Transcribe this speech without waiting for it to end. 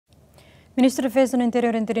Ministro da Defesa do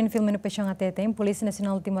Interior interino Filomeno Paixão ATT, Polícia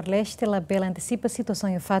Nacional de Timor-Leste, Labele Antisipa situação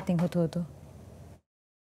iha Fatin Hotu.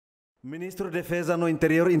 Ministro da Defesa no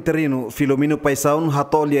Interior interino Filomeno Paixão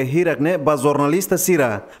hatolha hirakne ba jornalista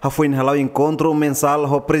sira foi halau encontro mensal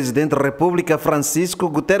ho presidente da República Francisco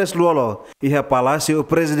Guterres Luolo iha Palácio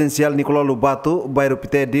Presidencial Nicolau Lubatu bairro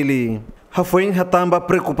Pite Dili. Foi hatamba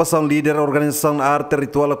preocupação líder da organização arte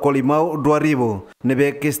ritual Colimau 2000.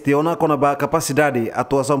 Nebe questiona com a capacidade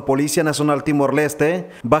atuação Polícia Nacional Timor-Leste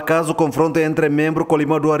ba caso confronto entre membro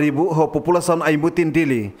Colimau 2000 ho população Aimutin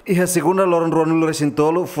Dili. E a segunda Loren Ronul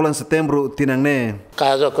Recintolo fulan setembro tinangne.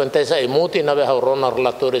 Caso aconteça Aimutin nabe haurona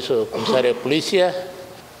relatórios do Comissário da Polícia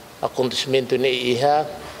acontecimento ne iha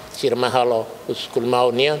sirma halo os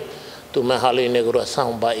Colimau nia tu mahalo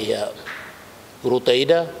inauguração ba iha Gruta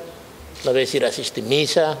Ida. Na vez ir assistir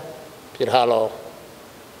missa, ir halo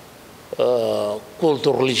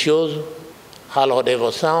culto religioso, halo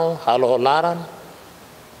devoção, halo laran,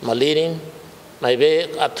 malirin, mas vê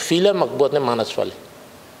a filha mas buat nem manas fale.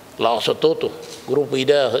 Lá o todo grupo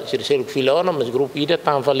ida circelo filha ona, mas grupo ida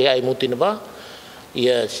tam fale aí muito ba e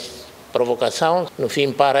a provocação no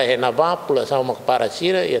fim para renava, população mak para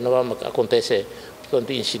sira e não acontece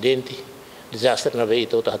tanto incidente, desastre na vez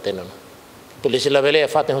todo atendendo. Polícia Labele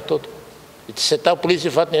Fatin Hotu. Se está a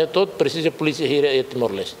polícia Fatin Hotu, precisa a polícia ir a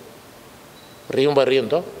Timor-Leste. Rio barrio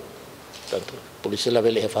então, tanto polícia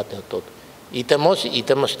Labele Fatin Hotu. E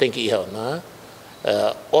temos tem que ir na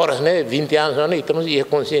horas né 20 anos não e temos ir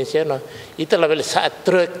consciência na e tá Labele sa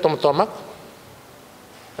truck toma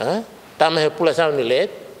também a população de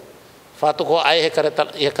let fato ko ai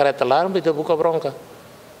careta alarme de buka bronca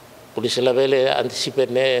polícia Labele Antisipa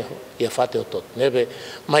né iha Fatin Hotu né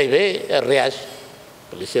mas vê reage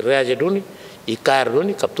polícia reage duni e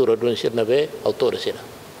duni captura duni sirna vê autores sira.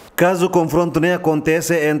 Caso confronto ne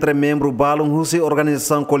acontece entre membro balung husi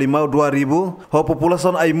organização Colimau 2000 a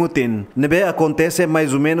população Aimutin. Nebe acontece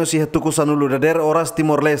mais ou menos e tuku sanulu dader horas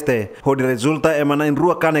Timor-Leste. Hodi resulta emana em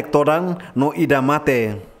rua canek todang no ida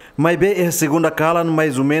mate. Mas be é segunda calan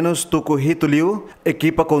mais ou menos tuku hituliu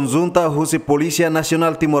equipa conjunta husi Polícia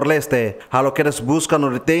Nacional Timor-Leste. Halo quedas busca no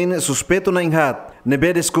retain suspeito na inhat.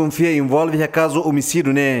 Nebe desconfia envolve a caso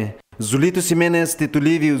homicídio ne. Zulito Ximenez,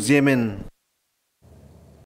 Titulívio Yemen.